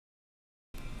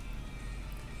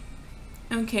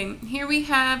Okay, here we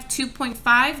have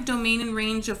 2.5, domain and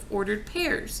range of ordered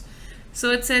pairs. So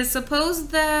it says, suppose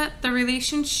that the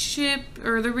relationship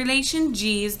or the relation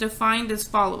G is defined as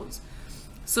follows.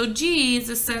 So G is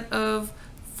a set of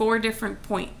 4 different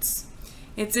points.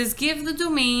 It says, give the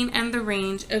domain and the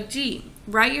range of G.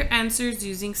 Write your answers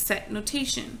using set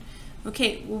notation.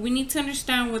 Okay, well, we need to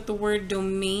understand what the word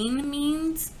domain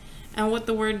means and what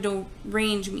the word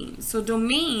range means. So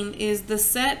domain is the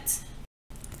set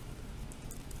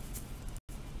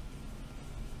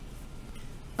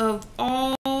of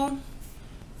all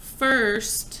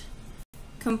first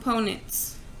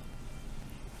components.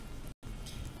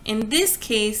 In this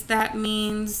case, that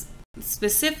means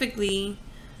specifically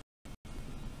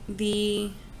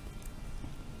the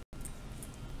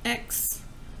x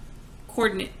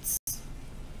coordinates,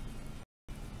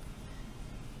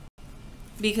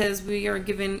 because we are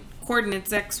given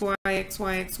coordinates x, y, x,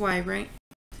 y, x, y, right?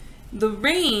 The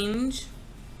range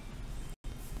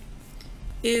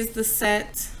is the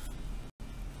set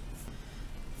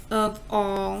of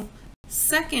all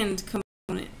second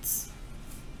components.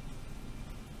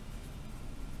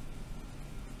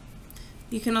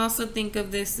 You can also think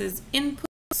of this as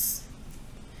inputs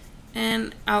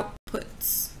and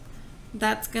outputs.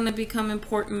 That's going to become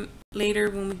important later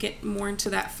when we get more into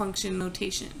that function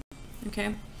notation.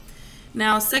 Okay?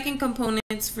 Now, second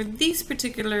components for these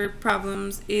particular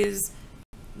problems is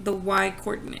the y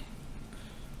coordinate.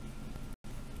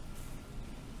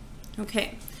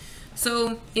 Okay,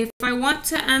 so if I want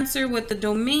to answer what the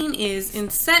domain is in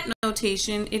set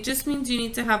notation, it just means you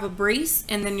need to have a brace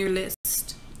and then your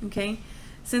list. Okay,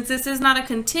 since this is not a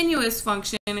continuous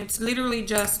function, it's literally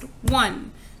just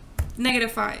 1,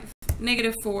 -5,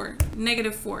 -4,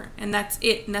 -4, and that's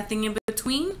it, nothing in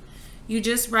between. You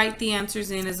just write the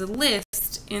answers in as a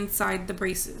list inside the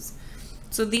braces.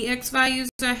 So the x values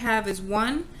I have is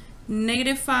 1,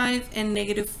 -5, and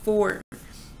 -4.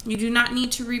 You do not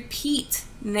need to repeat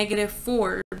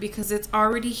 -4 because it's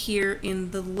already here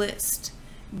in the list.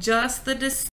 Just the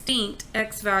distinct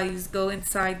x values go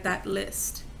inside that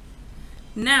list.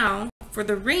 Now, for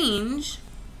the range,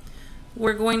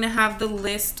 we're going to have the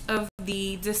list of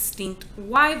the distinct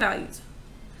y values.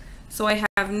 So I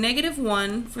have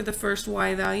 -1 for the first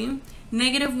y value,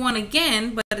 -1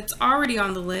 again, but it's already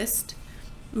on the list,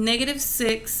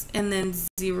 -6, and then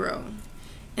 0.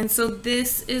 And so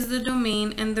this is the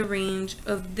domain and the range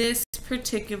of this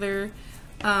particular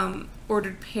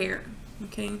ordered pair,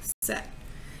 okay, set.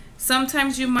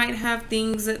 Sometimes you might have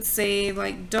things that say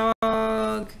like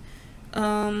dog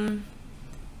and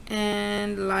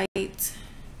light,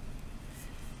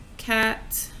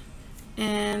 cat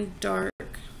and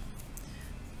dark,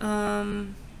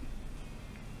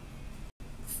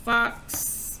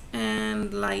 fox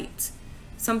and light,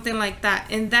 something like that,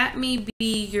 and that may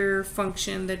be your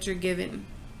function that you're given.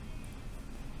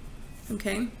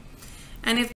 Okay,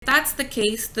 and if that's the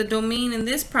case, the domain in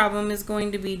this problem is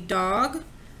going to be dog,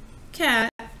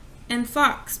 cat, and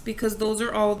fox, because those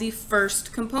are all the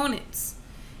first components.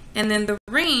 And then the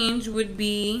range would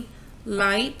be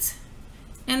light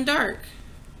and dark,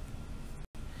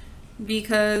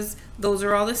 because those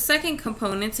are all the second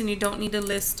components and you don't need to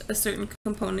list a certain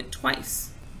component twice.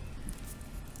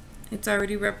 It's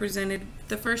already represented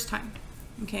the first time.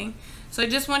 Okay, so I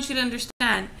just want you to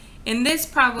understand, in this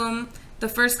problem, the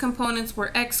first components were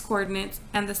x coordinates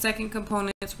and the second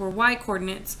components were y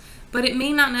coordinates, but it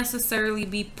may not necessarily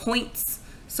be points.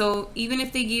 So even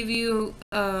if they give you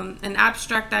an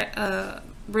abstract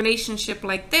relationship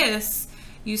like this,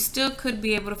 you still could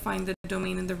be able to find the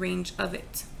domain and the range of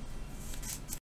it.